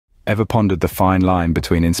Ever pondered the fine line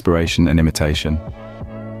between inspiration and imitation?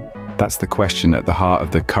 That's the question at the heart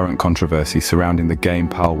of the current controversy surrounding the game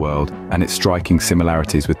Palworld and its striking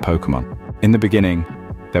similarities with Pokémon. In the beginning,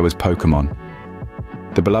 there was Pokémon.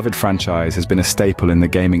 The beloved franchise has been a staple in the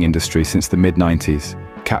gaming industry since the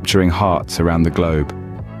mid-90s, capturing hearts around the globe.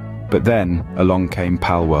 But then, along came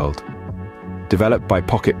Palworld. Developed by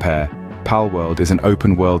Pocketpair, Palworld is an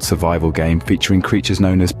open-world survival game featuring creatures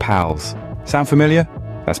known as pals. Sound familiar?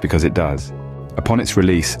 That's because it does. Upon its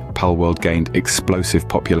release, Palworld gained explosive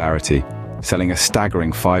popularity, selling a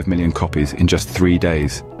staggering 5 million copies in just 3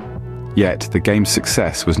 days. Yet, the game's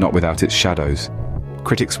success was not without its shadows.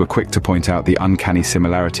 Critics were quick to point out the uncanny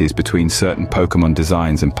similarities between certain Pokémon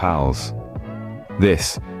designs and pals.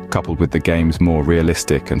 This, coupled with the game's more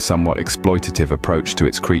realistic and somewhat exploitative approach to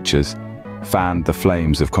its creatures, fanned the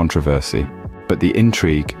flames of controversy. But the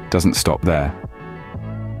intrigue doesn't stop there.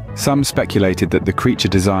 Some speculated that the creature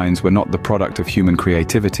designs were not the product of human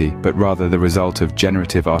creativity, but rather the result of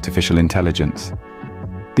generative artificial intelligence.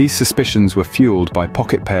 These suspicions were fueled by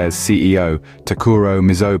Pocketpair's CEO, Takuro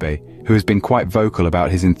Mizobe, who has been quite vocal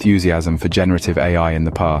about his enthusiasm for generative AI in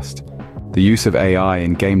the past. The use of AI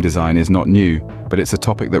in game design is not new, but it's a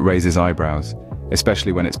topic that raises eyebrows,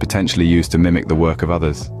 especially when it's potentially used to mimic the work of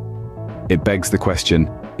others. It begs the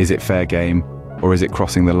question, is it fair game, or is it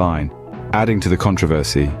crossing the line? Adding to the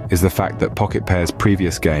controversy is the fact that Pocketpair's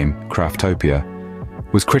previous game, Craftopia,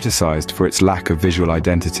 was criticized for its lack of visual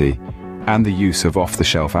identity and the use of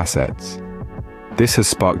off-the-shelf assets. This has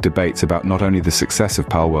sparked debates about not only the success of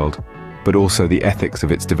Palworld, but also the ethics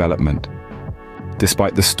of its development.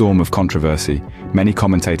 Despite the storm of controversy, many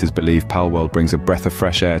commentators believe Palworld brings a breath of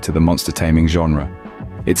fresh air to the monster-taming genre.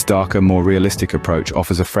 Its darker, more realistic approach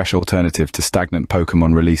offers a fresh alternative to stagnant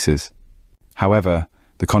Pokémon releases. However,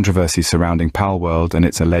 the controversy surrounding Palworld and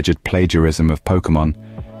its alleged plagiarism of Pokémon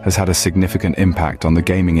has had a significant impact on the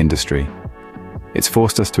gaming industry. It's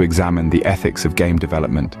forced us to examine the ethics of game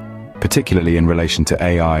development, particularly in relation to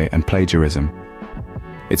AI and plagiarism.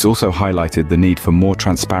 It's also highlighted the need for more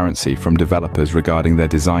transparency from developers regarding their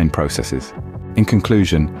design processes. In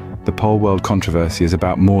conclusion, the Palworld controversy is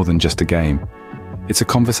about more than just a game. It's a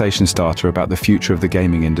conversation starter about the future of the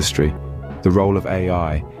gaming industry, the role of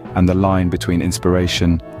AI, and the line between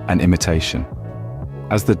inspiration and imitation.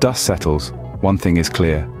 As the dust settles, one thing is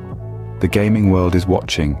clear. The gaming world is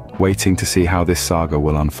watching, waiting to see how this saga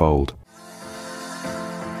will unfold.